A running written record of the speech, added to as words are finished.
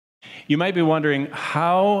You might be wondering,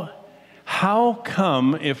 how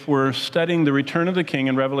come, if we're studying the return of the King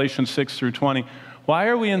in Revelation 6 through 20, why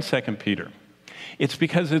are we in 2 Peter? It's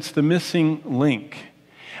because it's the missing link.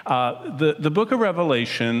 The book of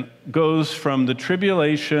Revelation goes from the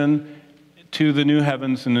tribulation to the new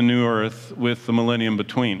heavens and the new earth with the millennium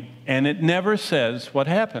between. And it never says what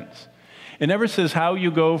happens. It never says how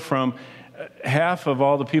you go from half of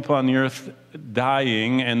all the people on the earth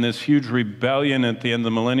dying and this huge rebellion at the end of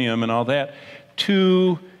the millennium and all that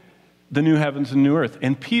to the new heavens and new earth.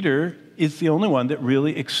 And Peter is the only one that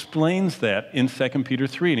really explains that in 2 Peter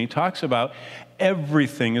 3. And he talks about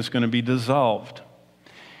everything is going to be dissolved.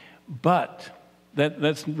 But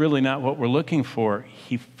that's really not what we're looking for.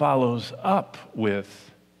 He follows up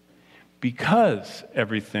with, because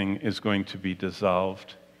everything is going to be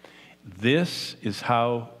dissolved, this is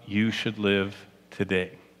how you should live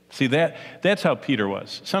today. See, that's how Peter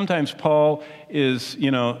was. Sometimes Paul is,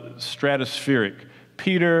 stratospheric.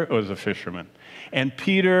 Peter was a fisherman. And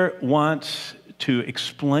Peter wants to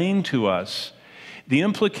explain to us the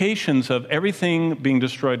implications of everything being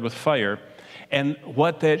destroyed with fire and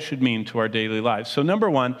what that should mean to our daily lives. So number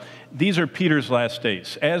one, these are Peter's last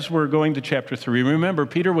days. As we're going to chapter 3, remember,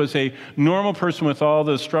 Peter was a normal person with all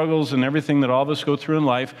the struggles and everything that all of us go through in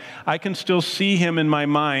life. I can still see him in my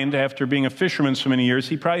mind after being a fisherman so many years.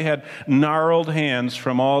 He probably had gnarled hands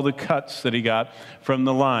from all the cuts that he got from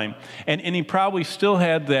the line. And he probably still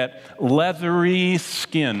had that leathery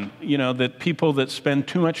skin, that people that spend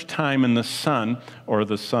too much time in the sun, or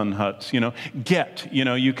the sun huts, get.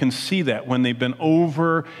 You can see that when they've been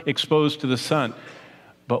overexposed to the sun.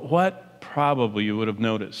 But what probably you would have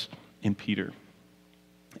noticed in Peter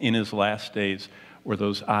in his last days were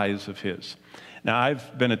those eyes of his. Now,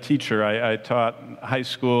 I've been a teacher. I taught high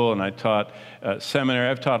school and I taught seminary.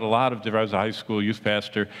 I've taught a lot of different, I was a high school youth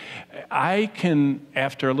pastor. I can,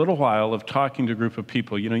 after a little while of talking to a group of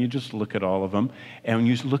people, you just look at all of them and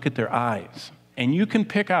you look at their eyes. And you can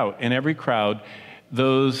pick out in every crowd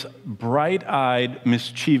those bright-eyed,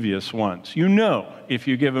 mischievous ones. If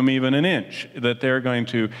you give them even an inch, that they're going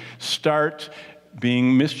to start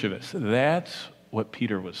being mischievous. That's what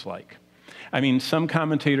Peter was like. Some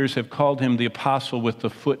commentators have called him the apostle with the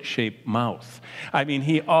foot-shaped mouth.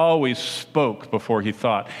 He always spoke before he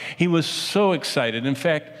thought. He was so excited. In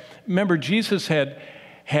fact, remember, Jesus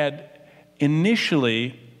had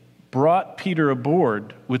initially brought Peter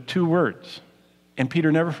aboard with 2 words. And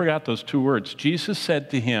Peter never forgot those 2 words. Jesus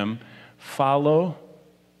said to him, "Follow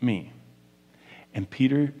me." And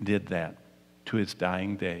Peter did that to his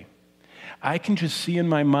dying day. I can just see in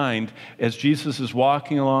my mind, as Jesus is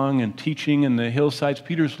walking along and teaching in the hillsides,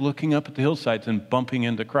 Peter's looking up at the hillsides and bumping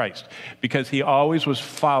into Christ, because he always was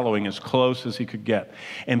following as close as he could get.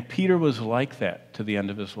 And Peter was like that to the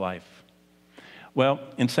end of his life. Well,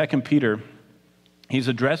 in 2 Peter, he's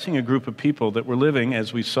addressing a group of people that were living,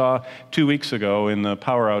 as we saw 2 weeks ago in the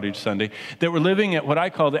Power Outage Sunday, that were living at what I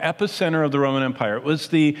call the epicenter of the Roman Empire. It was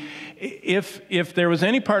if there was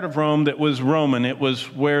any part of Rome that was Roman, it was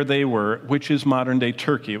where they were, which is modern-day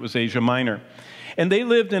Turkey. It was Asia Minor. And they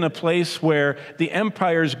lived in a place where the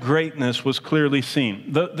empire's greatness was clearly seen.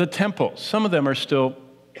 The temples, some of them are still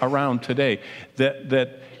around today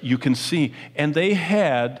that you can see. And they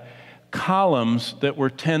had columns that were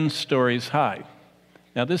 10 stories high.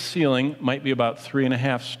 Now, this ceiling might be about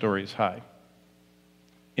 3.5 stories high.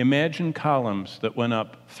 Imagine columns that went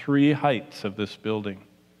up 3 heights of this building.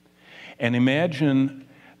 And imagine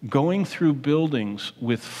going through buildings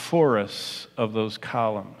with forests of those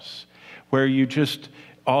columns, where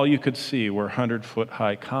all you could see were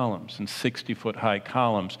 100-foot-high columns and 60-foot-high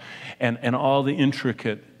columns, and all the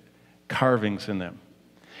intricate carvings in them.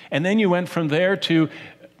 And then you went from there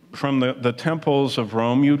from the temples of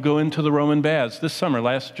Rome, you'd go into the Roman baths. This summer,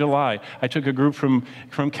 last July, I took a group from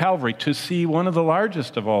Calvary to see one of the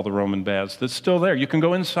largest of all the Roman baths that's still there. You can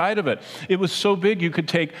go inside of it. It was so big you could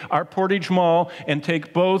take our Portage Mall and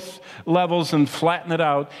take both levels and flatten it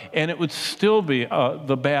out, and it would still be,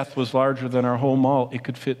 the bath was larger than our whole mall. It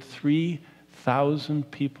could fit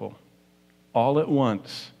 3,000 people all at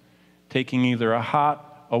once, taking either a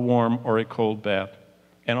hot, a warm, or a cold bath,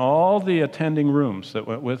 and all the attending rooms that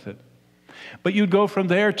went with it. But you'd go from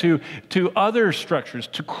there to other structures,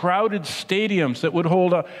 to crowded stadiums that would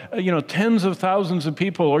hold tens of thousands of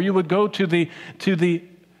people, or you would go to the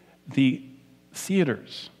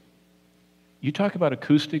theaters. You talk about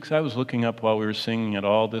acoustics. I was looking up while we were singing at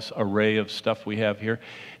all this array of stuff we have here.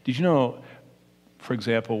 Did you know, for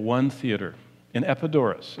example, one theater in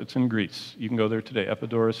Epidaurus, it's in Greece. You can go there today,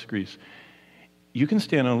 Epidaurus, Greece. You can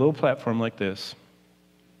stand on a little platform like this,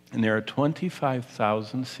 and there are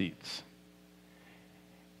 25,000 seats.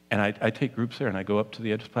 And I take groups there, and I go up to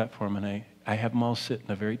the edge of the platform, and I have them all sit in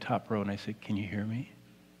the very top row, and I say, can you hear me?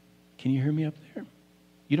 Can you hear me up there?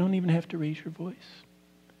 You don't even have to raise your voice.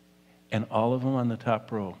 And all of them on the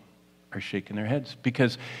top row are shaking their heads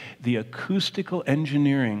because the acoustical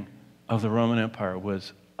engineering of the Roman Empire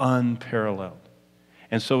was unparalleled.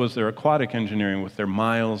 And so was their aquatic engineering with their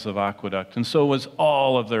miles of aqueduct. And so was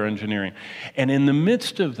all of their engineering. And in the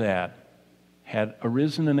midst of that had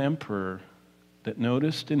arisen an emperor that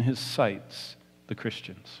noticed in his sights the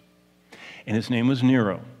Christians. And his name was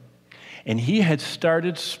Nero. And he had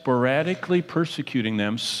started sporadically persecuting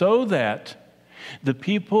them so that the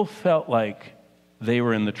people felt like they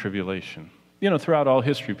were in the tribulation. You know, throughout all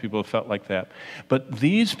history, people have felt like that. But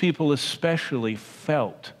these people especially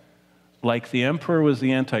felt like the emperor was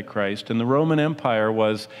the Antichrist and the Roman Empire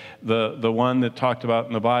was the one that talked about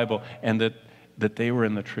in the Bible, and that they were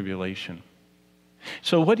in the tribulation.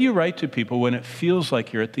 So what do you write to people when it feels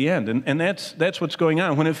like you're at the end? And that's what's going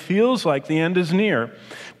on. When it feels like the end is near,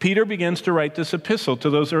 Peter begins to write this epistle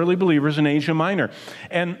to those early believers in Asia Minor.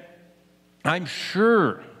 And I'm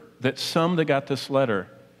sure that some that got this letter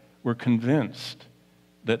were convinced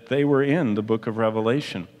that they were in the book of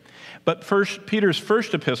Revelation. But Peter's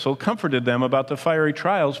first epistle comforted them about the fiery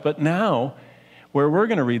trials, but now, where we're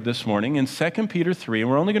going to read this morning, in 2 Peter 3, and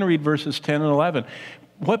we're only going to read verses 10 and 11,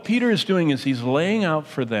 what Peter is doing is he's laying out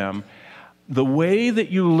for them the way that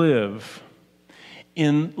you live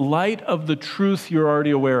in light of the truth you're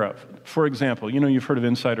already aware of. For example, you know, you've heard of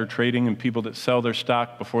insider trading and people that sell their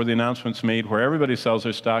stock before the announcement's made, where everybody sells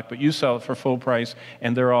their stock, but you sell it for full price,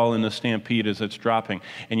 and they're all in the stampede as it's dropping.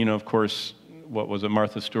 And, you know, of course, what was it?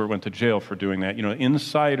 Martha Stewart went to jail for doing that. You know,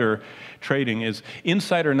 insider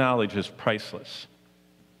knowledge is priceless.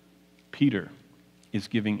 Peter is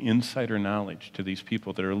giving insider knowledge to these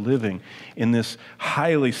people that are living in this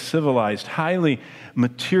highly civilized, highly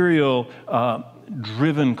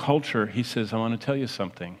material-driven culture. He says, I want to tell you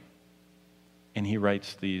something. And he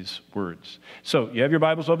writes these words. So you have your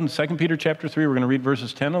Bibles open, 2 Peter chapter 3. We're going to read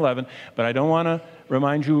verses 10 and 11. But I don't want to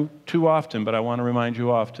remind you too often, but I want to remind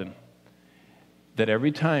you often that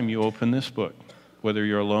every time you open this book, whether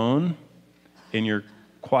you're alone in your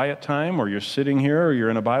quiet time or you're sitting here or you're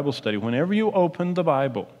in a Bible study, whenever you open the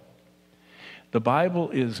Bible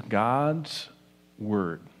is God's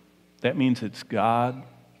word. That means it's God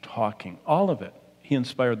talking, all of it. He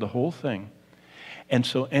inspired the whole thing. And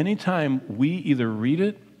so anytime we either read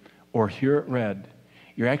it or hear it read,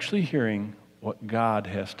 you're actually hearing what God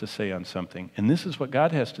has to say on something. And this is what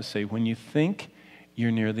God has to say when you think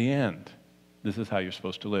you're near the end. This is how you're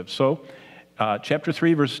supposed to live. So, chapter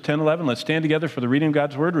 3, verses 10, 11, let's stand together for the reading of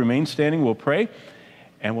God's word. Remain standing, we'll pray,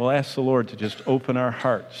 and we'll ask the Lord to just open our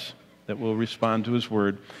hearts that we'll respond to his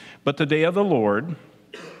word. But the day of the Lord,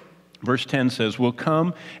 verse 10 says, will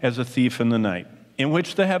come as a thief in the night, in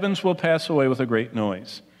which the heavens will pass away with a great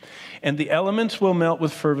noise, and the elements will melt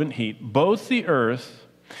with fervent heat. Both the earth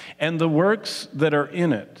and the works that are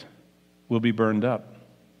in it will be burned up.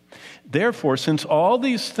 Therefore, since all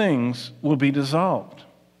these things will be dissolved,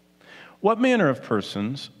 what manner of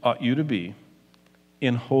persons ought you to be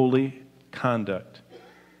in holy conduct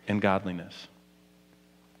and godliness?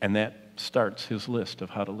 And that starts his list of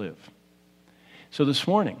how to live. So this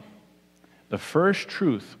morning, the first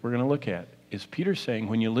truth we're going to look at is Peter saying,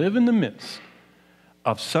 when you live in the midst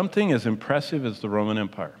of something as impressive as the Roman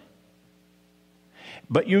Empire,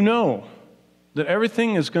 but you know that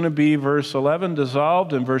everything is going to be, verse 11,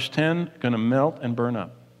 dissolved, and verse 10, going to melt and burn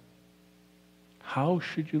up. How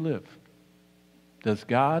should you live? Does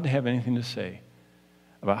God have anything to say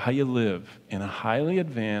about how you live in a highly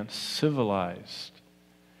advanced, civilized,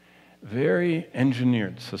 very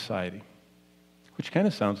engineered society? Which kind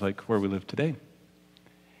of sounds like where we live today.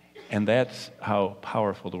 And that's how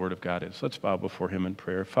powerful the Word of God is. Let's bow before him in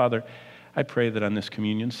prayer. Father, I pray that on this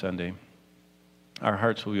Communion Sunday, our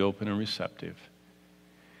hearts will be open and receptive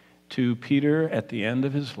to Peter at the end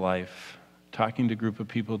of his life, talking to a group of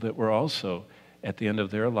people that were also at the end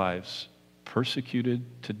of their lives, persecuted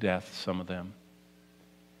to death, some of them.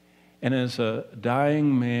 And as a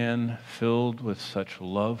dying man filled with such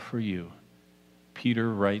love for you,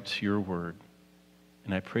 Peter writes your word.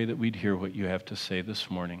 And I pray that we'd hear what you have to say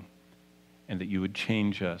this morning, and that you would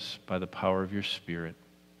change us by the power of your Spirit.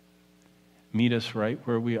 Meet us right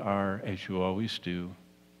where we are, as you always do.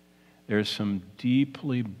 There's some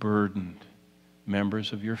deeply burdened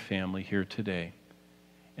members of your family here today.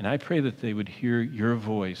 And I pray that they would hear your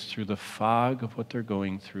voice through the fog of what they're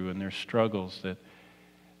going through and their struggles that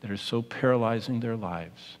are so paralyzing their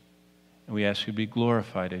lives. And we ask you to be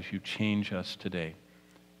glorified as you change us today.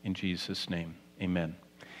 In Jesus' name, amen.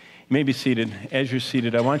 You may be seated. As you're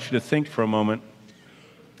seated, I want you to think for a moment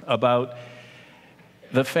about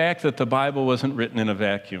the fact that the Bible wasn't written in a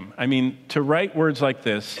vacuum. I mean, to write words like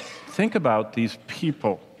this, think about these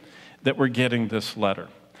people that were getting this letter.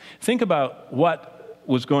 Think about what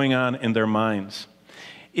was going on in their minds.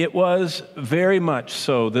 It was very much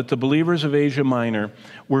so that the believers of Asia Minor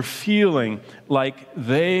were feeling like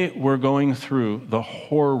they were going through the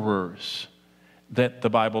horrors that the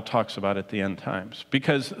Bible talks about at the end times,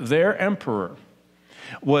 because their emperor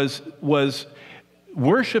was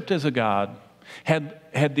worshipped as a god,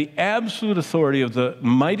 had the absolute authority of the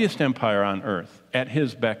mightiest empire on earth at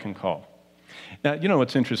his beck and call. Now, you know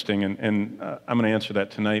what's interesting, and I'm going to answer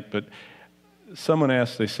that tonight, but someone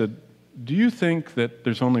asked, they said, do you think that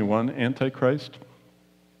there's only one Antichrist?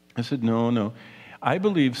 I said, no. I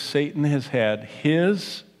believe Satan has had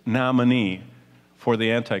his nominee for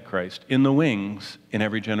the Antichrist in the wings in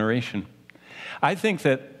every generation. I think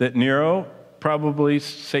that Nero, probably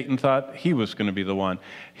Satan thought he was going to be the one.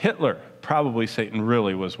 Hitler, probably Satan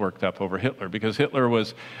really was worked up over Hitler, because Hitler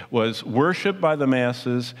was worshipped by the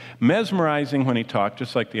masses, mesmerizing when he talked,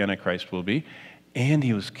 just like the Antichrist will be, and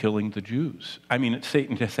he was killing the Jews. I mean,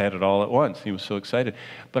 Satan just had it all at once. He was so excited.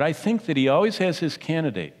 But I think that he always has his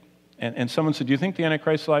candidate. And someone said, do you think the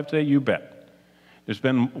Antichrist is alive today? You bet. There's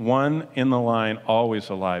been one in the line always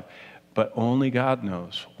alive. But only God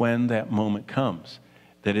knows when that moment comes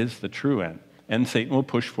that is the true end. And Satan will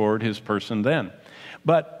push forward his person then.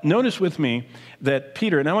 But notice with me that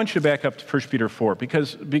Peter, and I want you to back up to 1 Peter 4,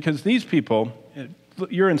 because these people,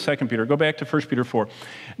 you're in 2 Peter, go back to 1 Peter 4.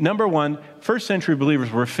 Number one, first century believers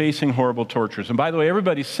were facing horrible tortures. And by the way,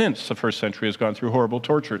 everybody since the first century has gone through horrible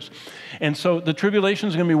tortures. And so the tribulation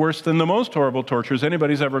is going to be worse than the most horrible tortures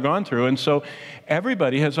anybody's ever gone through. And so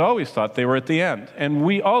everybody has always thought they were at the end. And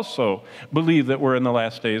we also believe that we're in the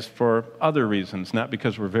last days for other reasons, not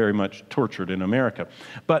because we're very much tortured in America.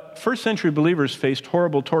 But first century believers faced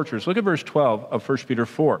horrible tortures. Look at verse 12 of 1 Peter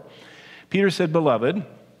 4. Peter said, beloved,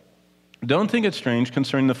 don't think it strange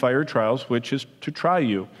concerning the fiery trials which is to try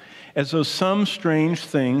you, as though some strange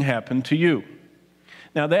thing happened to you.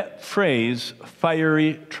 Now that phrase,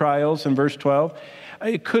 fiery trials, in verse 12,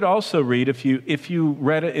 it could also read, if you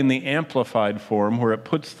read it in the amplified form, where it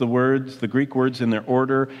puts the words, the Greek words in their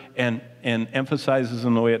order and emphasizes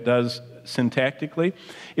them the way it does syntactically,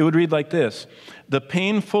 it would read like this: the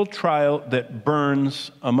painful trial that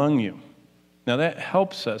burns among you. Now that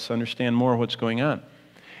helps us understand more what's going on.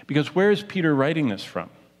 Because where is Peter writing this from?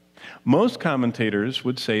 Most commentators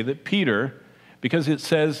would say that Peter, because it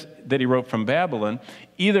says that he wrote from Babylon,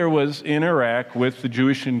 either was in Iraq with the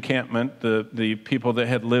Jewish encampment, the people that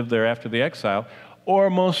had lived there after the exile, or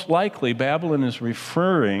most likely Babylon is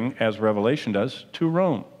referring, as Revelation does, to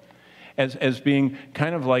Rome, as being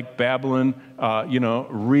kind of like Babylon,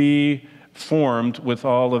 reformed with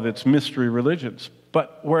all of its mystery religions.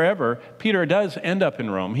 But wherever, Peter does end up in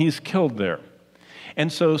Rome. He's killed there. And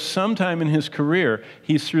so sometime in his career,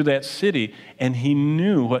 he's through that city, and he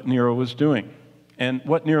knew what Nero was doing. And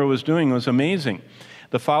what Nero was doing was amazing.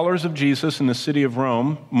 The followers of Jesus in the city of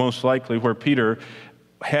Rome, most likely where Peter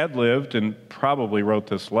had lived and probably wrote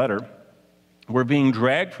this letter, were being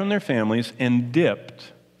dragged from their families and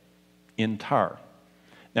dipped in tar.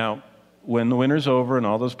 Now, when the winter's over and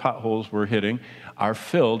all those potholes we're hitting are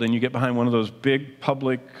filled, and you get behind one of those big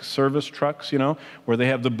public service trucks, where they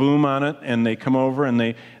have the boom on it, and they come over and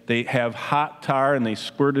they have hot tar and they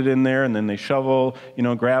squirt it in there, and then they shovel,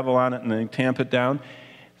 gravel on it, and they tamp it down.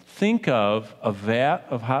 Think of a vat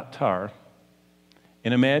of hot tar,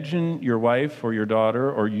 and imagine your wife or your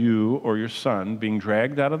daughter or you or your son being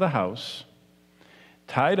dragged out of the house,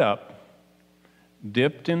 tied up,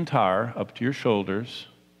 dipped in tar up to your shoulders,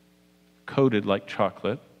 coated like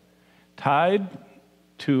chocolate, tied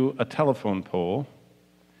to a telephone pole,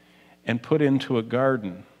 and put into a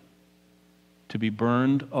garden to be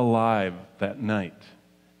burned alive that night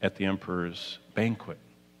at the emperor's banquet.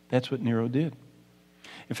 That's what Nero did.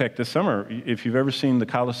 In fact, this summer, if you've ever seen the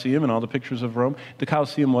Colosseum and all the pictures of Rome, the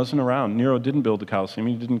Colosseum wasn't around. Nero didn't build the Colosseum.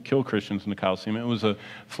 He didn't kill Christians in the Colosseum. It was a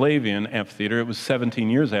Flavian amphitheater. It was 17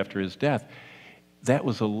 years after his death. That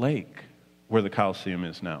was a lake where the Colosseum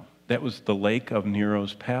is now. That was the lake of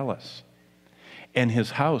Nero's palace. And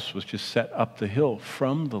his house was just set up the hill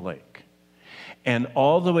from the lake. And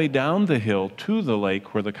all the way down the hill to the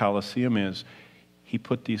lake where the Colosseum is, he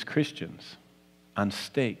put these Christians on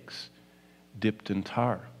stakes, dipped in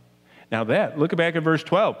tar. Now look back at verse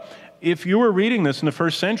 12. If you were reading this in the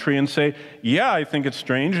first century and say, yeah, I think it's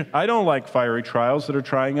strange, I don't like fiery trials that are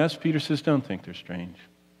trying us, Peter says, don't think they're strange.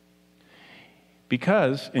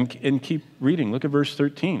 Because, and keep reading, look at verse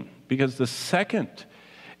 13, because the second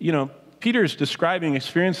Peter's describing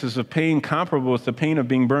experiences of pain comparable with the pain of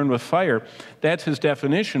being burned with fire. That's his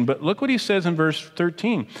definition. But look what he says in verse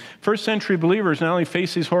 13. First century believers not only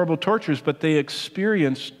face these horrible tortures, but they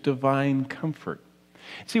experience divine comfort.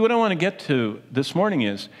 See, what I want to get to this morning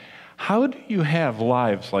is, how do you have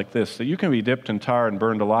lives like this, that you can be dipped in tar and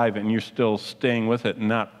burned alive and you're still staying with it and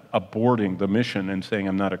not aborting the mission and saying,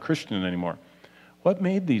 I'm not a Christian anymore? What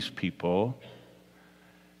made these people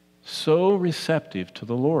so receptive to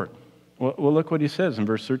the Lord? Well, look what he says in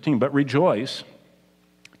verse 13. But rejoice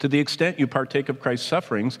to the extent you partake of Christ's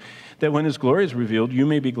sufferings, that when his glory is revealed, you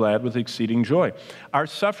may be glad with exceeding joy. Our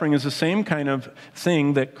suffering is the same kind of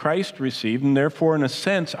thing that Christ received, and therefore, in a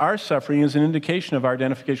sense, our suffering is an indication of our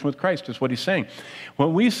identification with Christ, is what he's saying.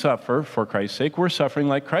 When we suffer for Christ's sake, we're suffering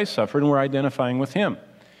like Christ suffered, and we're identifying with him.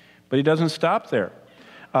 But he doesn't stop there.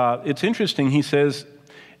 It's interesting, he says,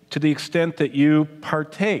 to the extent that you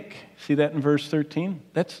partake. See that in verse 13?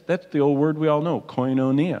 That's the old word we all know,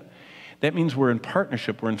 koinonia. That means we're in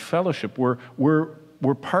partnership, we're in fellowship, we're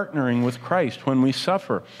partnering with Christ when we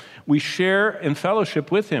suffer. We share in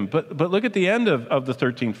fellowship with him. But look at the end of the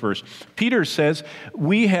 13th verse. Peter says,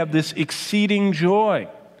 we have this exceeding joy.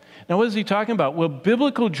 Now, what is he talking about? Well,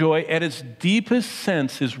 biblical joy at its deepest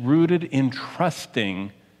sense is rooted in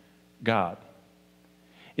trusting God.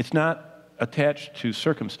 It's not attached to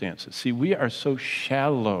circumstances. See, we are so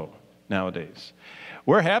shallow nowadays.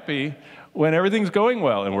 We're happy when everything's going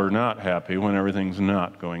well, and we're not happy when everything's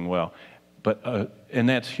not going well. And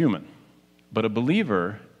that's human. But a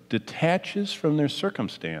believer detaches from their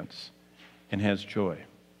circumstance and has joy.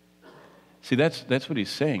 See, that's what he's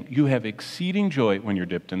saying. You have exceeding joy when you're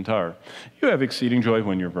dipped in tar. You have exceeding joy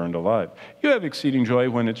when you're burned alive. You have exceeding joy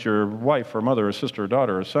when it's your wife or mother or sister or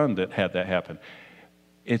daughter or son that had that happen.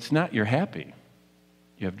 It's not you're happy.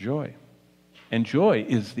 You have joy. And joy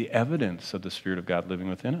is the evidence of the Spirit of God living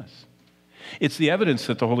within us. It's the evidence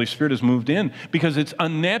that the Holy Spirit has moved in, because it's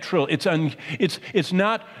unnatural. It's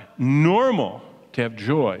not normal to have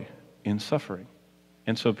joy in suffering.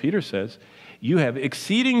 And so Peter says, you have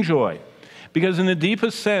exceeding joy, because in the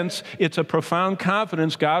deepest sense, it's a profound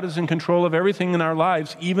confidence God is in control of everything in our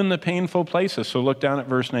lives, even the painful places. So look down at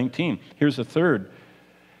verse 19. Here's the third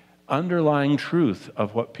underlying truth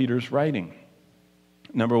of what Peter's writing.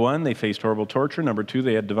 Number one, they faced horrible torture. Number two,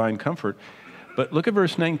 they had divine comfort. But look at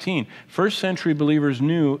verse 19. First century believers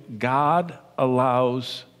knew God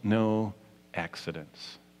allows no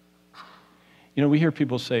accidents. We hear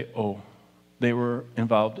people say, they were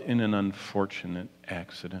involved in an unfortunate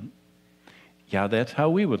accident. Yeah, that's how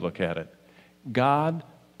we would look at it. God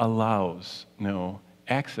allows no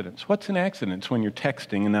accidents. What's an accident? It's when you're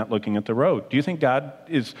texting and not looking at the road. Do you think God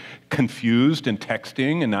is confused in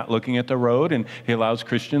texting and not looking at the road, and he allows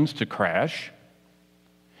Christians to crash?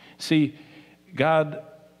 See, God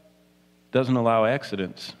doesn't allow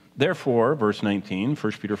accidents. Therefore, verse 19,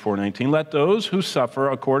 1 Peter 4:19, let those who suffer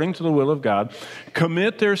according to the will of God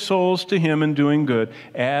commit their souls to him in doing good,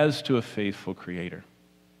 as to a faithful Creator.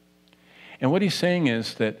 And what he's saying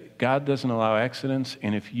is that God doesn't allow accidents,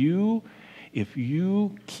 and if you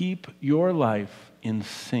keep your life in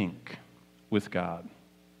sync with God,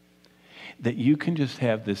 that you can just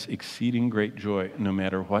have this exceeding great joy no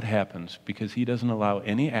matter what happens, because he doesn't allow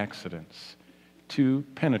any accidents to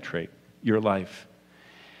penetrate your life.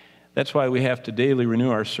 That's why we have to daily renew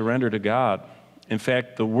our surrender to God. In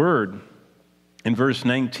fact, the word in verse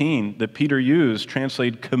 19 that Peter used,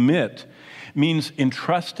 translated commit, means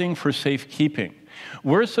entrusting for safekeeping.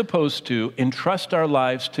 We're supposed to entrust our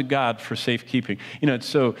lives to God for safekeeping. It's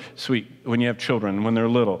so sweet when you have children, when they're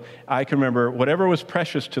little. I can remember whatever was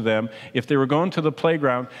precious to them, if they were going to the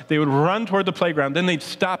playground, they would run toward the playground, then they'd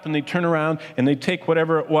stop and they'd turn around and they'd take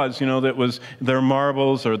whatever it was, that was their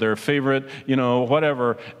marbles or their favorite,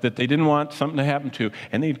 whatever, that they didn't want something to happen to.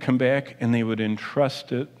 And they'd come back and they would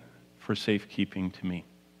entrust it for safekeeping to me,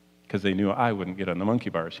 because they knew I wouldn't get on the monkey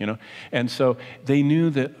bars, And so they knew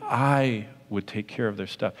that I would take care of their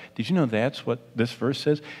stuff. Did you know that's what this verse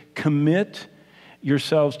says? Commit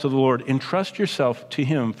yourselves to the Lord. Entrust yourself to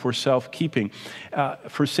him for safekeeping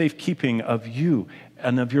of you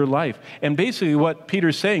and of your life. And basically what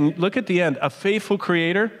Peter's saying, look at the end, a faithful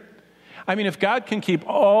Creator. I mean, if God can keep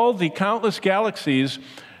all the countless galaxies,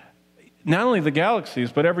 not only the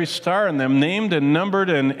galaxies, but every star in them named and numbered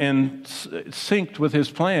and synced with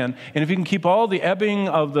his plan, and if he can keep all the ebbing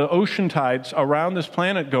of the ocean tides around this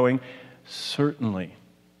planet going, certainly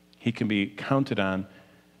he can be counted on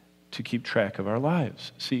to keep track of our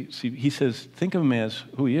lives. See, he says, think of him as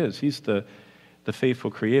who he is. He's the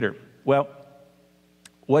faithful Creator. Well,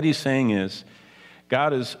 what he's saying is,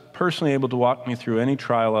 God is personally able to walk me through any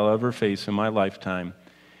trial I'll ever face in my lifetime,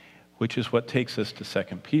 which is what takes us to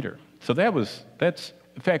 2 Peter. So that's,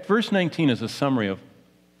 in fact, verse 19 is a summary of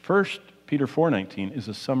 1 Peter 4:19 is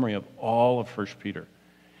a summary of all of 1 Peter.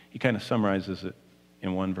 He kind of summarizes it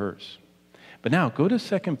in one verse. But now, go to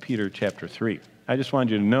 2 Peter chapter 3. I just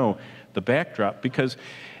wanted you to know the backdrop, because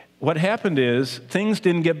what happened is things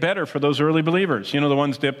didn't get better for those early believers, the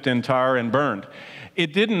ones dipped in tar and burned.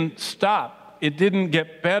 It didn't stop. It didn't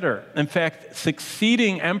get better. In fact,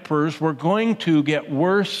 succeeding emperors were going to get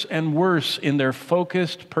worse and worse in their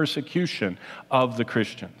focused persecution of the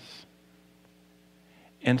Christians.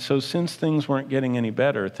 And so since things weren't getting any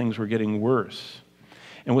better, things were getting worse.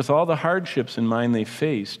 And with all the hardships in mind they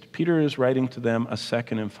faced, Peter is writing to them a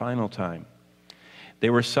second and final time.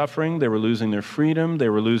 They were suffering, they were losing their freedom, they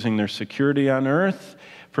were losing their security on earth.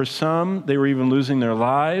 For some, they were even losing their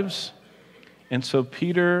lives. And so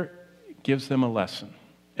Peter gives them a lesson.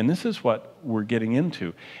 And this is what we're getting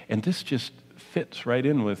into. And this just fits right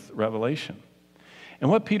in with Revelation.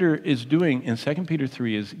 And what Peter is doing in 2 Peter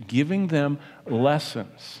 3 is giving them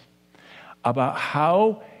lessons about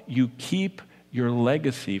how you keep your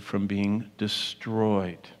legacy from being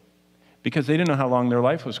destroyed, because they didn't know how long their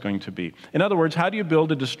life was going to be. In other words, how do you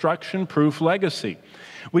build a destruction-proof legacy?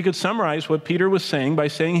 We could summarize what Peter was saying by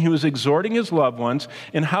saying he was exhorting his loved ones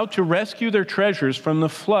in how to rescue their treasures from the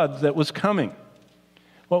flood that was coming.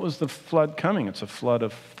 What was the flood coming? It's a flood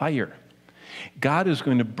of fire. God is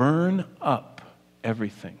going to burn up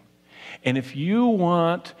everything. And if you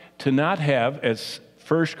want to not have, as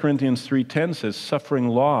 1 Corinthians 3:10 says, suffering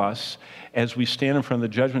loss as we stand in front of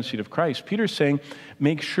the judgment seat of Christ, Peter's saying,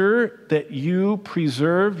 make sure that you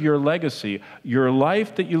preserve your legacy, your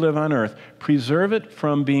life that you live on earth, preserve it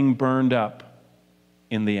from being burned up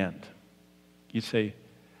in the end. You say,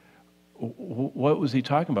 what was he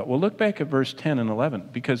talking about? Well, look back at verse 10 and 11,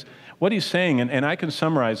 because what he's saying, and I can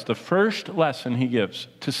summarize the first lesson he gives,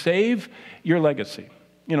 to save your legacy.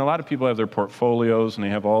 A lot of people have their portfolios, and they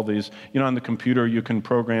have all these, on the computer you can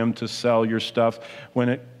program to sell your stuff when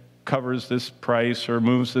it covers this price or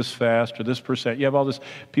moves this fast or this percent. You have all this,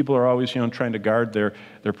 people are always, trying to guard their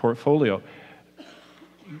portfolio.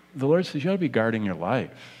 The Lord says you ought to be guarding your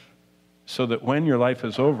life so that when your life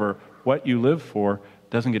is over, what you live for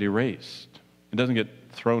doesn't get erased. It doesn't get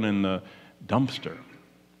thrown in the dumpster.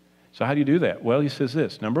 So how do you do that? Well, he says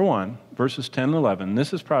this. Number one, verses 10 and 11.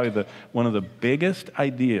 This is probably one of the biggest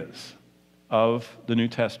ideas of the New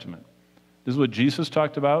Testament. This is what Jesus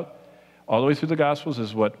talked about all the way through the Gospels. This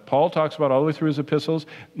is what Paul talks about all the way through his epistles.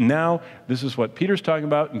 Now, this is what Peter's talking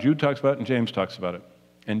about, and Jude talks about it, and James talks about it,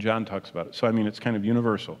 and John talks about it. So, it's kind of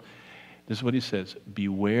universal. This is what he says.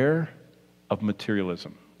 Beware of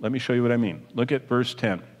materialism. Let me show you what I mean. Look at verse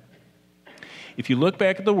 10. If you look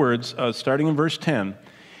back at the words, starting in verse 10,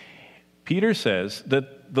 Peter says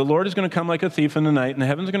that the Lord is going to come like a thief in the night, and the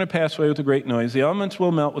heavens are going to pass away with a great noise. The elements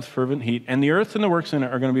will melt with fervent heat, and the earth and the works in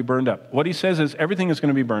it are going to be burned up. What he says is everything is going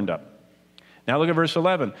to be burned up. Now look at verse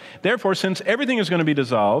 11. Therefore, since everything is going to be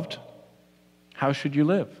dissolved, how should you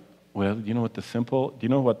live? Well, do you know what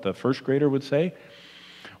the first grader would say?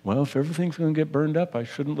 Well, if everything's going to get burned up, I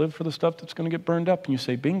shouldn't live for the stuff that's going to get burned up. And you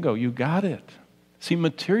say, bingo, you got it. See,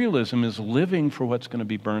 materialism is living for what's going to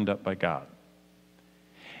be burned up by God.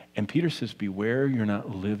 And Peter says, beware, you're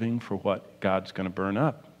not living for what God's going to burn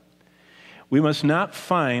up. We must not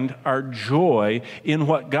find our joy in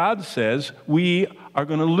what God says we are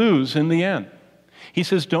going to lose in the end. He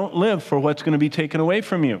says, don't live for what's going to be taken away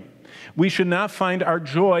from you. We should not find our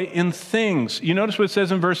joy in things. You notice what it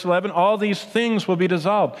says in verse 11? All these things will be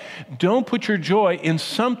dissolved. Don't put your joy in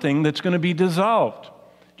something that's going to be dissolved.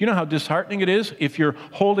 Do you know how disheartening it is if you're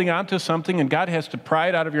holding on to something and God has to pry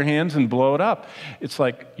it out of your hands and blow it up? It's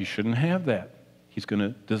like, you shouldn't have that. He's going to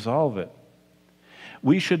dissolve it.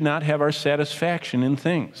 We should not have our satisfaction in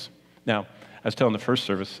things. Now, I was telling the first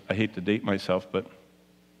service, I hate to date myself, but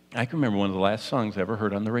I can remember one of the last songs I ever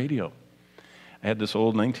heard on the radio. I had this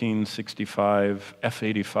old 1965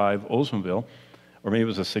 F-85 Oldsmobile, or maybe it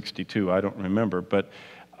was a 62, I don't remember, but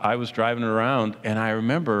I was driving it around, and I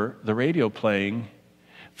remember the radio playing,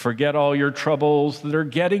 forget all your troubles that are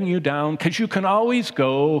getting you down, because you can always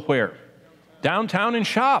go where? Downtown and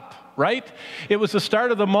shop, right? It was the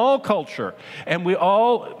start of the mall culture, and we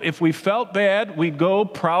all, if we felt bad, we'd go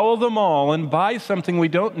prowl the mall and buy something we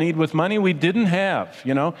don't need with money we didn't have,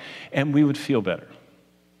 and we would feel better.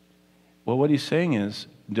 Well, what he's saying is,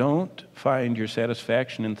 don't find your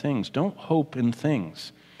satisfaction in things. Don't hope in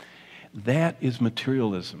things. That is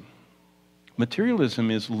materialism.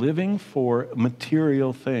 Materialism is living for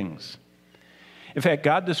material things. In fact,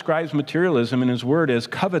 God describes materialism in his word as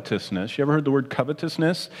covetousness. You ever heard the word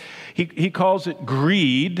covetousness? He calls it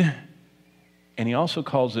greed, and he also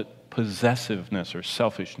calls it possessiveness or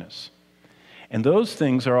selfishness. And those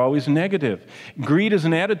things are always negative. Greed is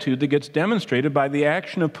an attitude that gets demonstrated by the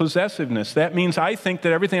action of possessiveness. That means I think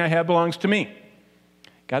that everything I have belongs to me.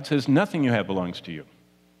 God says nothing you have belongs to you.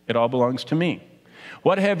 It all belongs to me.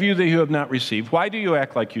 What have you that you have not received? Why do you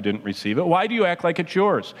act like you didn't receive it? Why do you act like it's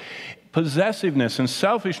yours? Possessiveness and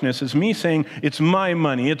selfishness is me saying, it's my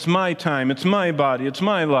money, it's my time, it's my body, it's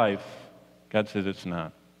my life. God says it's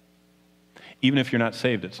not. Even if you're not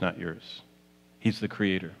saved, it's not yours. He's the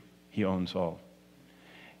creator. He owns all.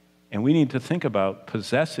 And we need to think about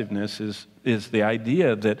possessiveness is the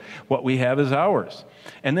idea that what we have is ours.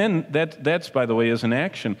 And then that's, by the way, is an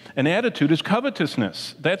action. An attitude is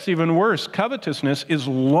covetousness. That's even worse. Covetousness is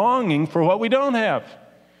longing for what we don't have.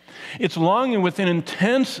 It's longing with an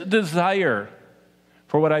intense desire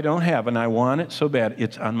for what I don't have, and I want it so bad,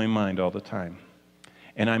 it's on my mind all the time.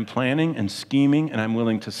 And I'm planning and scheming, and I'm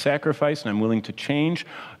willing to sacrifice, and I'm willing to change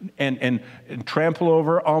and trample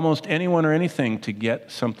over almost anyone or anything to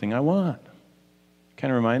get something I want.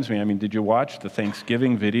 Kind of reminds me, did you watch the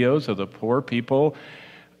Thanksgiving videos of the poor people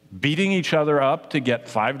beating each other up to get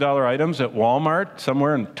 $5 items at Walmart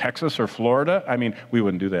somewhere in Texas or Florida? We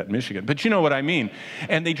wouldn't do that in Michigan, but you know what I mean.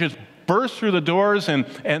 And they just burst through the doors, and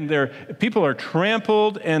people are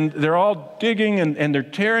trampled, and they're all digging, and they're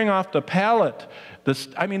tearing off the pallet.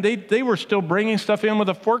 They were still bringing stuff in with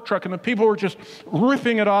a fork truck, and the people were just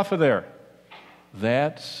ripping it off of there.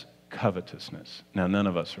 That's covetousness. Now, none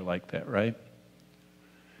of us are like that, right?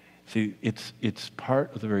 See, it's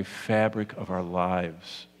part of the very fabric of our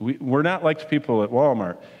lives. We're not like the people at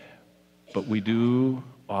Walmart, but we do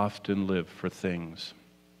often live for things.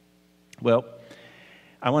 Well,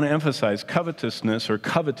 I want to emphasize covetousness or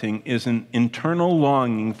coveting is an internal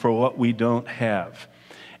longing for what we don't have.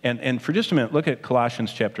 And for just a minute, look at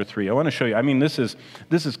Colossians chapter 3. I want to show you. This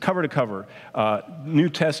is cover to cover. New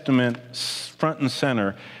Testament, front and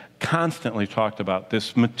center, constantly talked about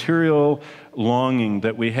this material longing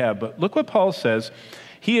that we have. But look what Paul says.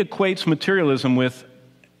 He equates materialism with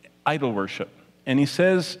idol worship. And he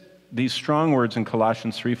says these strong words in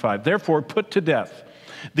Colossians 3:5. Therefore, put to death.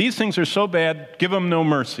 These things are so bad, give them no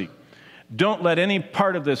mercy. Don't let any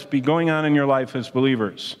part of this be going on in your life as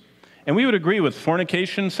believers. And we would agree with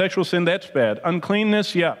fornication, sexual sin, that's bad.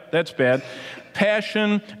 Uncleanness, yeah, that's bad.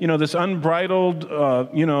 Passion, this unbridled,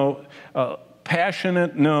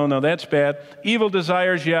 passionate, no, that's bad. Evil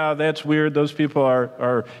desires, yeah, that's weird. Those people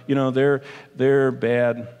are they're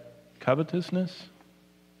bad. Covetousness?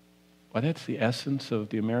 Well, that's the essence of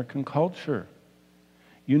the American culture.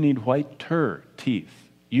 You need whiter teeth.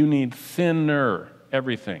 You need thinner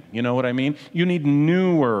everything. You know what I mean? You need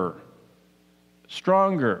newer,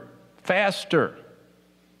 stronger, faster.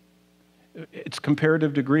 It's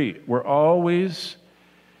comparative degree. We're always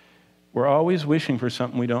wishing for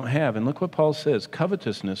something we don't have. And look what Paul says,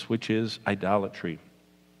 covetousness, which is idolatry.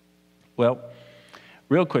 Well,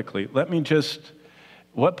 real quickly,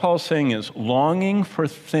 what Paul's saying is longing for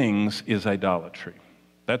things is idolatry.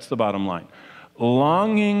 That's the bottom line.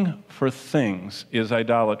 Longing for things is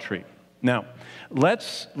idolatry. Now,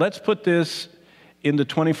 let's put this into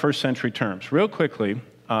 21st century terms. Real quickly,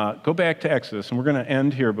 go back to Exodus, and we're going to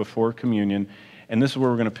end here before communion, and this is where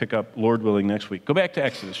we're going to pick up, Lord willing, next week. Go back to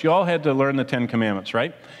Exodus. You all had to learn the 10 Commandments,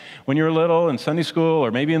 right? When you were little in Sunday school or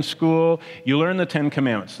maybe in school, you learned the 10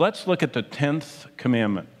 Commandments. Let's look at the 10th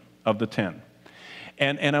commandment of the 10.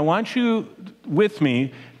 And I want you with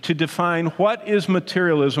me to define what is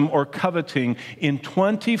materialism or coveting in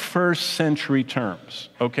 21st century terms,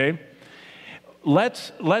 okay?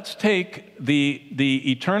 Let's take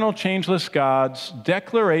the eternal, changeless God's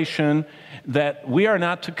declaration that we are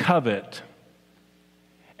not to covet,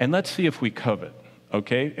 and let's see if we covet,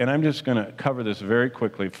 okay? And I'm just going to cover this very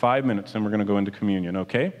quickly, 5 minutes, then we're going to go into communion,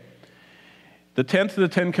 okay? The 10th of the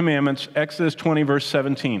 10 Commandments, Exodus 20, verse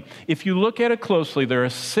 17. If you look at it closely, there are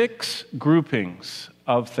 6 groupings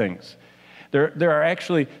of things. There are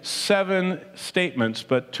actually 7 statements,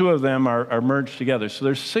 but 2 of them are merged together. So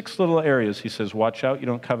there's 6 little areas. He says, watch out, you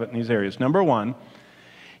don't covet in these areas. Number 1,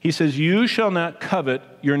 he says, you shall not covet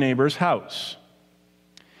your neighbor's house.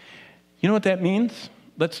 You know what that means?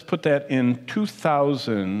 Let's put that in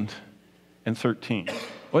 2013.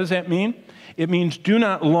 What does that mean? It means do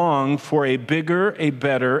not long for a bigger, a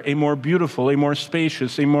better, a more beautiful, a more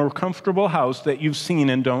spacious, a more comfortable house that you've seen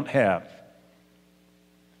and don't have.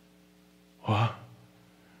 Well,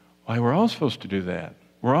 why, we're all supposed to do that.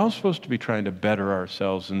 We're all supposed to be trying to better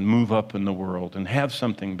ourselves and move up in the world and have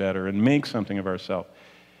something better and make something of ourselves.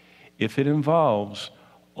 If it involves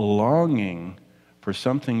longing for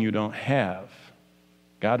something you don't have,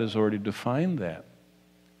 God has already defined that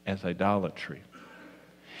as idolatry.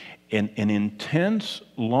 an intense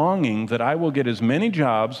longing that I will get as many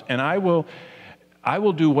jobs, and I will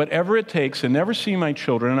do whatever it takes and never see my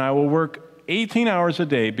children, and I will work 18 hours a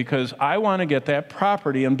day because I want to get that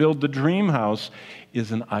property and build the dream house,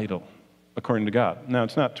 is an idol, according to God. Now,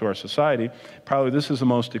 it's not to our society. Probably this is the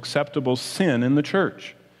most acceptable sin in the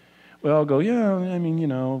church. We all go, yeah, I mean,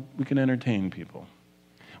 we can entertain people.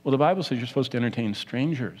 Well, the Bible says you're supposed to entertain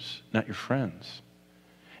strangers, not your friends.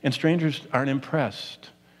 And strangers aren't impressed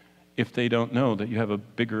if they don't know that you have a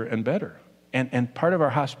bigger and better. And part of our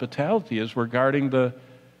hospitality is we're guarding the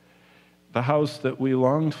house that we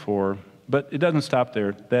longed for. But it doesn't stop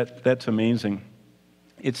there. That's amazing.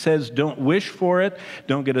 It says don't wish for it,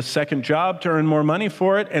 don't get a second job to earn more money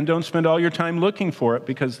for it, and don't spend all your time looking for it,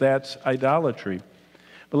 because that's idolatry.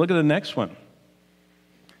 But look at the next one.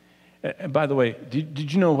 And by the way,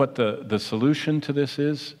 did you know what the solution to this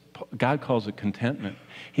is? God calls it contentment.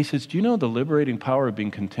 He says, do you know the liberating power of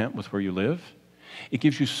being content with where you live? It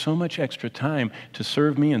gives you so much extra time to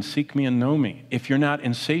serve me and seek me and know me if you're not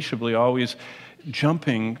insatiably always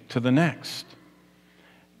jumping to the next.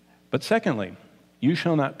 But secondly, you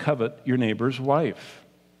shall not covet your neighbor's wife.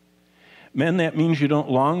 Men, that means you don't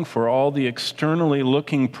long for all the externally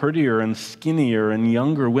looking prettier and skinnier and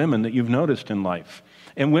younger women that you've noticed in life.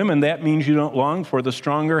 And women, that means you don't long for the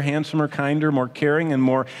stronger, handsomer, kinder, more caring, and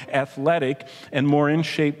more athletic and more in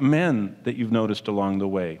shape men that you've noticed along the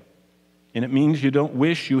way. And it means you don't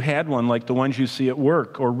wish you had one like the ones you see at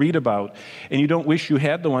work or read about. And you don't wish you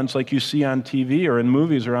had the ones like you see on TV or in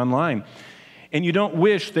movies or online. And you don't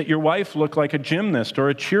wish that your wife looked like a gymnast or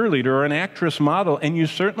a cheerleader or an actress model. And you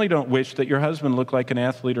certainly don't wish that your husband looked like an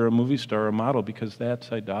athlete or a movie star or a model, because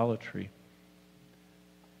that's idolatry.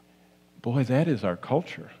 Boy, that is our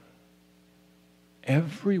culture.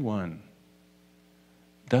 Everyone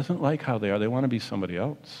doesn't like how they are. They want to be somebody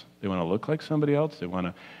else. They want to look like somebody else.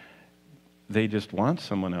 They just want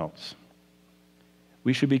someone else.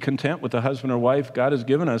 We should be content with the husband or wife God has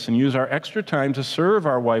given us and use our extra time to serve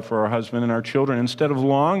our wife or our husband and our children instead of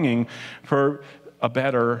longing for a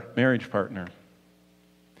better marriage partner.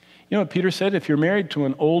 You know what Peter said? If you're married to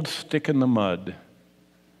an old stick in the mud,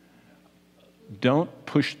 don't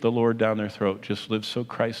push the Lord down their throat. Just live so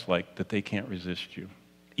Christ-like that they can't resist you.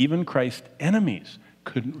 Even Christ's enemies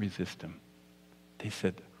couldn't resist him. They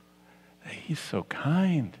said, he's so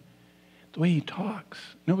kind. The way he talks,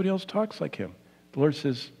 nobody else talks like him. The Lord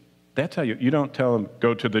says, that's how you don't tell him,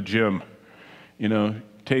 go to the gym,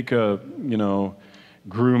 take a,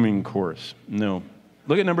 grooming course. No.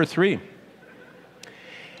 Look at number 3.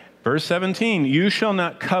 Verse 17, you shall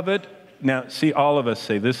not covet. Now, see, all of us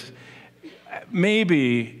say this.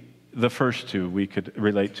 Maybe the first two we could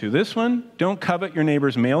relate to. This one, don't covet your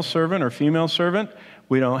neighbor's male servant or female servant.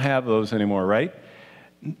 We don't have those anymore, right?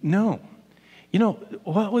 No.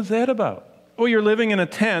 What was that about? Well, you're living in a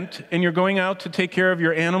tent, and you're going out to take care of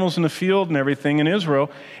your animals in the field and everything in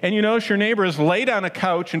Israel, and you notice your neighbor is laid on a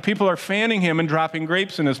couch, and people are fanning him and dropping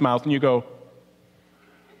grapes in his mouth, and you go,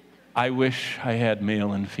 I wish I had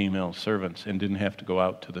male and female servants and didn't have to go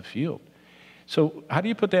out to the field. So how do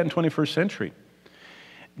you put that in 21st century?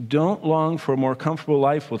 Don't long for a more comfortable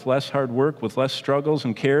life with less hard work, with less struggles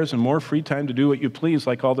and cares, and more free time to do what you please,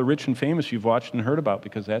 like all the rich and famous you've watched and heard about,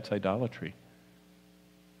 because that's idolatry.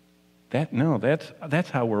 That's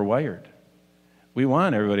how we're wired. We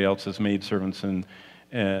want everybody else's maidservants and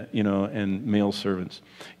male servants.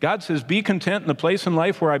 God says, be content in the place in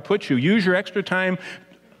life where I put you. Use your extra time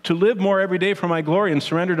to live more every day for my glory and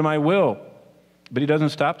surrender to my will. But he doesn't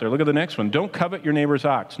stop there. Look at the next one. Don't covet your neighbor's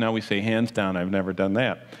ox. Now we say, hands down, I've never done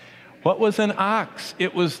that. What was an ox?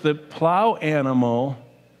 It was the plow animal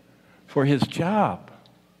for his job.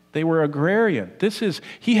 They were agrarian.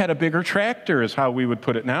 He had a bigger tractor, is how we would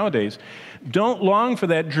put it nowadays. Don't long for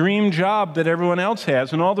that dream job that everyone else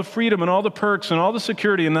has, and all the freedom and all the perks and all the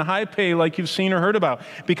security and the high pay like you've seen or heard about,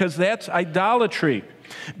 because that's idolatry.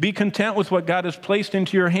 Be content with what God has placed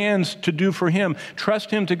into your hands to do for him.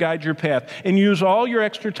 Trust him to guide your path, and use all your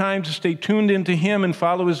extra time to stay tuned into him and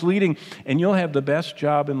follow his leading, and you'll have the best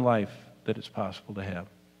job in life that it's possible to have.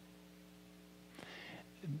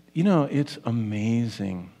 It's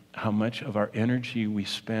amazing how much of our energy we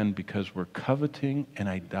spend because we're coveting and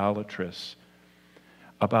idolatrous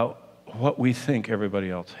about what we think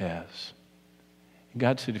everybody else has. And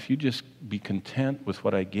God said, if you just be content with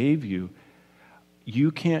what I gave you,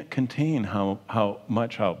 you can't contain how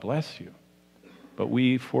much I'll bless you. But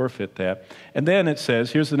we forfeit that. And then it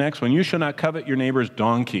says, here's the next one, you shall not covet your neighbor's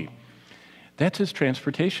donkey. That's his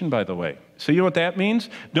transportation, by the way. So you know what that means?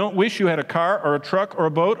 Don't wish you had a car or a truck or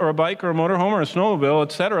a boat or a bike or a motorhome or a snowmobile,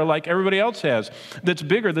 etc., like everybody else has, that's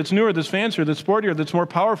bigger, that's newer, that's fancier, that's sportier, that's more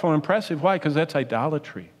powerful and impressive. Why? Because that's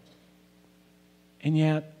idolatry. And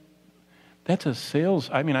yet, that's a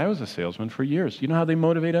I was a salesman for years. You know how they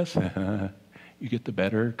motivate us? You get the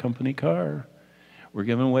better company car. We're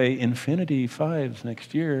giving away Infinity 5s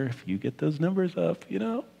next year if you get those numbers up, you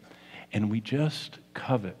know? And we just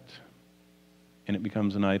covet. And it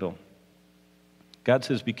becomes an idol. God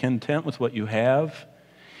says, be content with what you have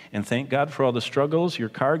and thank God for all the struggles your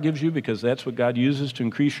car gives you, because that's what God uses to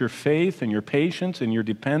increase your faith and your patience and your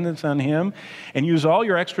dependence on him. And use all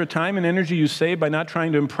your extra time and energy you save by not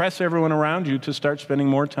trying to impress everyone around you to start spending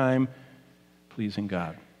more time pleasing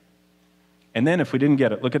God. And then if we didn't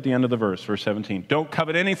get it, look at the end of the verse, verse 17. Don't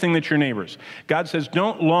covet anything that's your neighbor's. God says,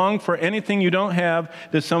 don't long for anything you don't have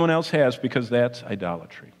that someone else has, because that's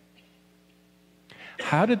idolatry.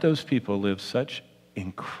 How did those people live such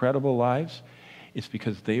incredible lives? It's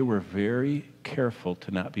because they were very careful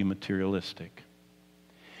to not be materialistic.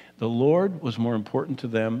 The Lord was more important to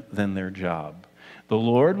them than their job. The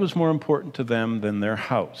Lord was more important to them than their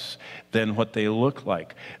house, than what they look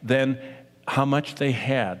like, than how much they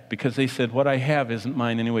had, because they said, what I have isn't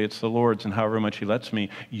mine anyway, it's the Lord's, and however much he lets me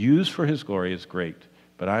use for his glory is great.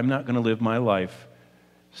 But I'm not going to live my life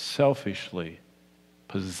selfishly,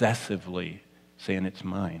 possessively, saying it's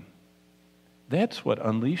mine. That's what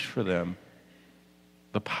unleashed for them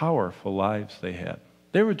the powerful lives they had.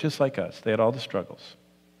 They were just like us. They had all the struggles.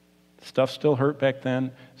 Stuff still hurt back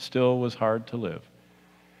then, still was hard to live.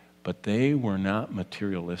 But they were not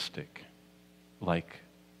materialistic like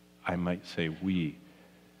I might say we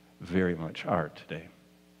very much are today.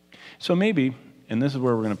 So maybe, and this is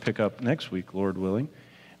where we're going to pick up next week, Lord willing,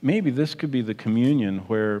 maybe this could be the communion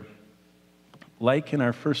where, like in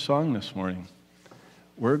our first song this morning,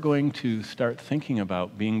 we're going to start thinking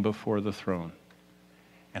about being before the throne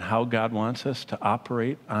and how God wants us to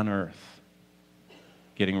operate on earth,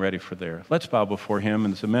 getting ready for there. Let's bow before him,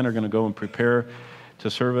 and as the men are going to go and prepare to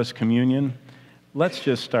serve us communion, let's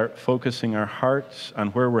just start focusing our hearts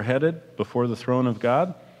on where we're headed before the throne of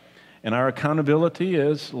God. And our accountability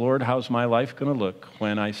is, Lord, how's my life going to look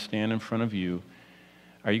when I stand in front of you?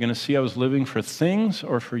 Are you going to see I was living for things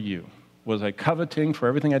or for you? Was I coveting for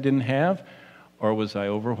everything I didn't have, or was I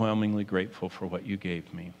overwhelmingly grateful for what you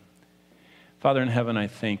gave me? Father in heaven, I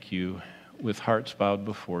thank you with hearts bowed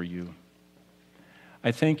before you.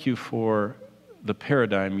 I thank you for the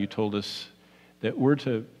paradigm you told us that we're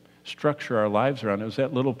to structure our lives around. It was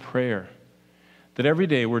that little prayer that every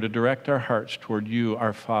day we're to direct our hearts toward you,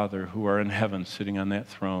 our Father, who are in heaven, sitting on that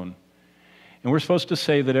throne. And we're supposed to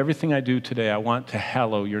say that everything I do today, I want to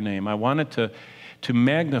hallow your name. I want it to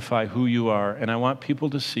magnify who you are, and I want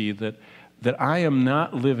people to see that I am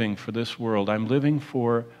not living for this world. I'm living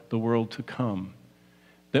for the world to come.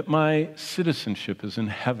 That my citizenship is in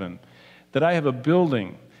heaven. That I have a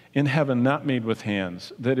building in heaven not made with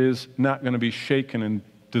hands, that is not going to be shaken and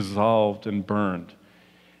dissolved and burned.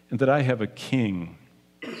 And that I have a king,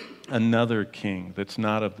 another king that's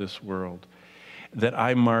not of this world. That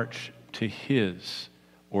I march to his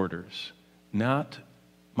orders.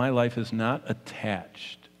 My life is not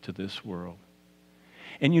attached to this world.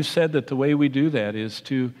 And you said that the way we do that is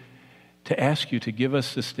to ask you to give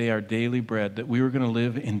us this day our daily bread, that we were going to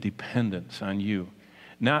live in dependence on you,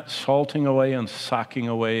 not salting away and socking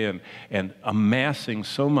away and amassing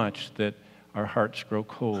so much that our hearts grow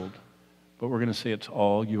cold. But we're going to say it's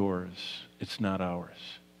all yours. It's not ours.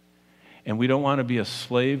 And we don't want to be a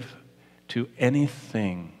slave to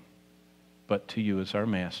anything but to you as our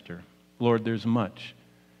master. Lord, there's much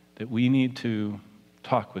that we need to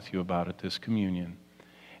talk with you about at this communion.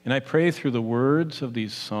 And I pray through the words of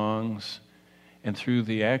these songs and through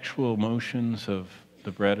the actual motions of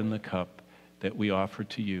the bread and the cup that we offer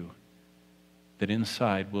to you, that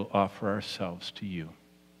inside we'll offer ourselves to you,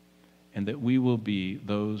 and that we will be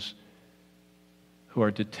those who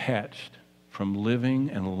are detached from living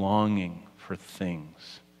and longing for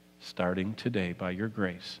things, starting today by your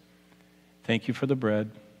grace. Thank you for the bread.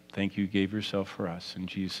 Thank you gave yourself for us. In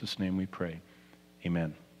Jesus' name we pray.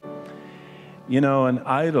 Amen. You know, an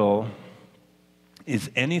idol is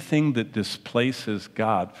anything that displaces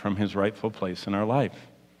God from his rightful place in our life.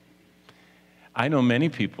 I know many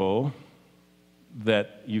people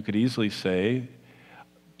that you could easily say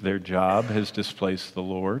their job has displaced the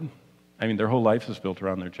Lord. I mean, their whole life is built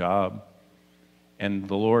around their job. And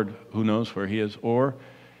the Lord, who knows where he is, or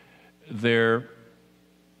their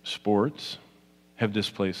sports have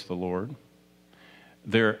displaced the Lord.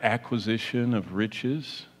 Their acquisition of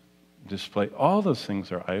riches, all those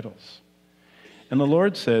things are idols. And the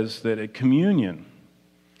Lord says that at communion,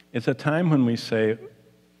 it's a time when we say,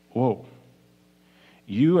 whoa,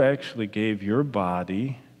 you actually gave your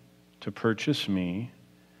body to purchase me.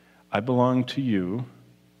 I belong to you,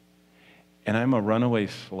 and I'm a runaway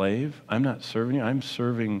slave. I'm not serving you. I'm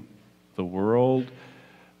serving the world,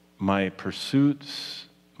 my pursuits,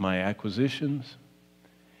 my acquisitions.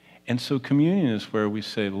 And so communion is where we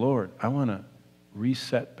say, Lord, I want to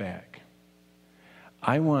reset back.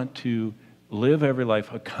 I want to live every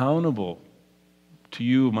life accountable to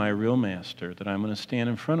you, my real master, that I'm going to stand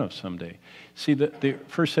in front of someday. See, the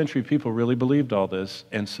first century people really believed all this,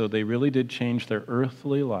 and so they really did change their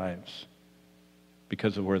earthly lives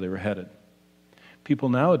because of where they were headed. People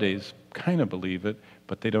nowadays kind of believe it,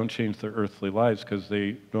 but they don't change their earthly lives because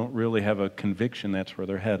they don't really have a conviction that's where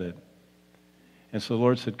they're headed. And so the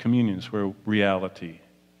Lord said communion is where reality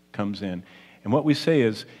comes in. And what we say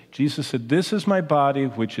is, Jesus said, this is my body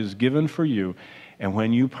which is given for you, and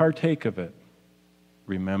when you partake of it,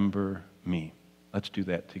 remember me. Let's do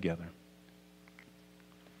that together.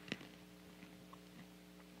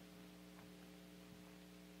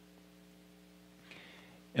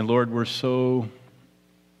 And Lord, we're so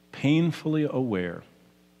painfully aware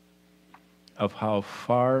of how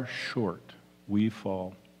far short we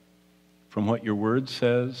fall from what your word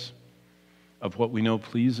says, of what we know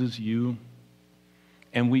pleases you,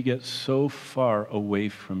 and we get so far away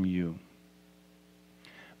from you.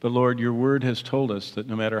 But Lord, your word has told us that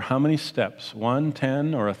no matter how many steps, 1,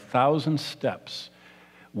 10, or 1,000 steps,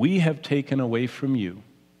 we have taken away from you,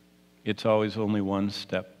 it's always only one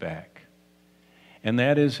step back. And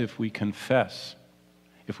that is if we confess,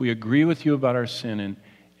 if we agree with you about our sin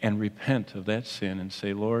and repent of that sin and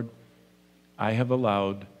say, Lord, I have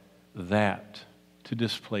allowed that to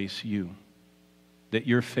displace you, that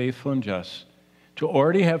you're faithful and just to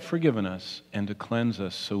already have forgiven us and to cleanse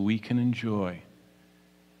us so we can enjoy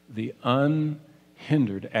the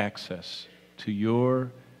unhindered access to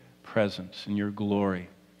your presence and your glory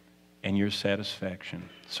and your satisfaction.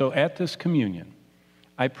 So at this communion,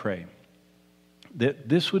 I pray that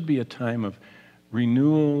this would be a time of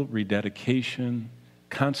renewal, rededication,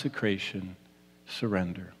 consecration,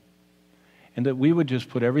 surrender. And that we would just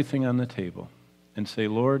put everything on the table and say,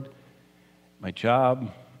 Lord, my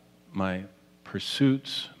job, my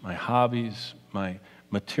pursuits, my hobbies, my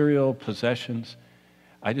material possessions,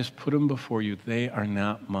 I just put them before you. They are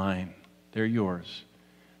not mine. They're yours.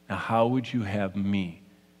 Now, how would you have me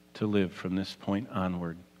to live from this point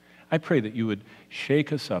onward? I pray that you would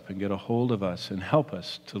shake us up and get a hold of us and help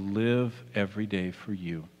us to live every day for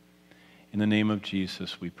you. In the name of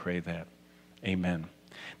Jesus, we pray that. Amen.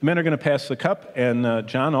 The men are going to pass the cup, and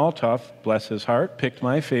John Altoff, bless his heart, picked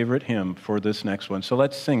my favorite hymn for this next one. So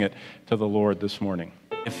let's sing it to the Lord this morning.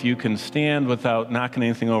 If you can stand without knocking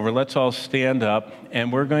anything over, let's all stand up,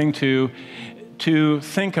 and we're going to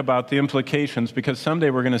think about the implications, because someday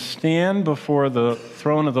we're going to stand before the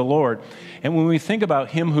throne of the Lord. And when we think about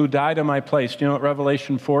him who died in my place, do you know what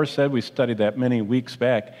Revelation 4 said? We studied that many weeks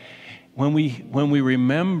back. When we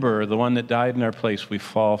remember the one that died in our place, we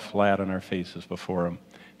fall flat on our faces before him.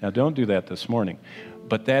 Now, don't do that this morning,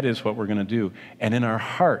 but that is what we're going to do. And in our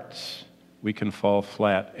hearts, we can fall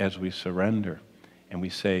flat as we surrender, and we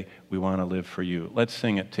say, we want to live for you. Let's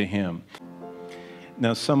sing it to him.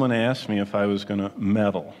 Now, someone asked me if I was going to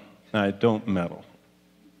meddle. Now, I don't meddle.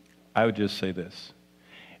 I would just say this.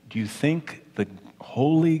 Do you think the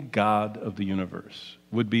holy God of the universe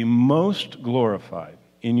would be most glorified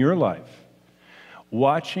in your life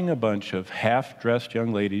watching a bunch of half-dressed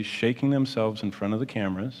young ladies shaking themselves in front of the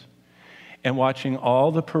cameras and watching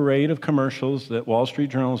all the parade of commercials that Wall Street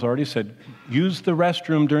Journal has already said, use the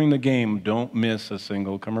restroom during the game, don't miss a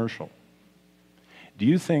single commercial? Do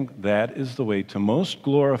you think that is the way to most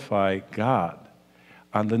glorify God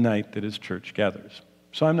on the night that his church gathers?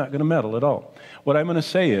 So I'm not going to meddle at all. What I'm going to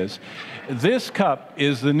say is, this cup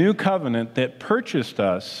is the new covenant that purchased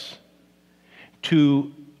us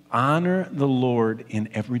to honor the Lord in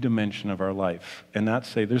every dimension of our life, and not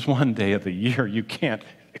say there's one day of the year you can't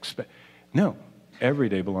expect. No, every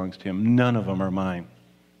day belongs to him. None of them are mine.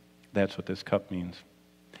 That's what this cup means.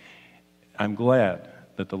 I'm glad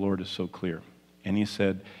that the Lord is so clear. And he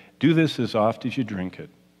said, do this as oft as you drink it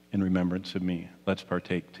in remembrance of me. Let's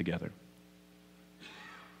partake together.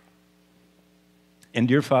 And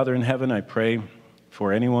dear Father in heaven, I pray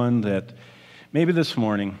for anyone that maybe this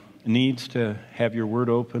morning needs to have your word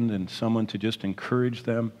opened and someone to just encourage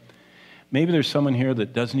them. Maybe there's someone here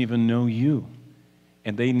that doesn't even know you,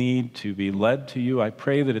 and they need to be led to you. I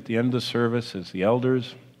pray that at the end of the service, as the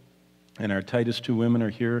elders and our Titus 2 women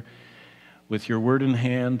are here, with your word in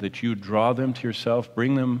hand, that you draw them to yourself,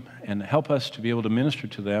 bring them and help us to be able to minister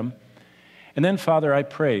to them. And then, Father, I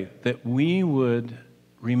pray that we would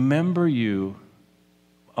remember you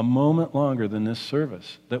a moment longer than this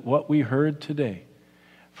service, that what we heard today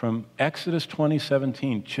from Exodus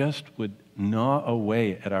 20:17 just would gnaw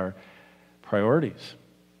away at our priorities,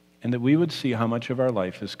 and that we would see how much of our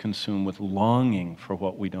life is consumed with longing for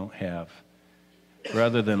what we don't have,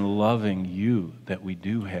 rather than loving you that we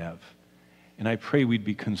do have. And I pray we'd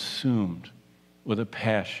be consumed with a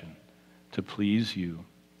passion to please you.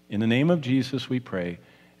 In the name of Jesus we pray,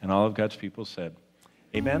 and all of God's people said,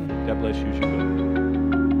 amen. God bless you. You should go.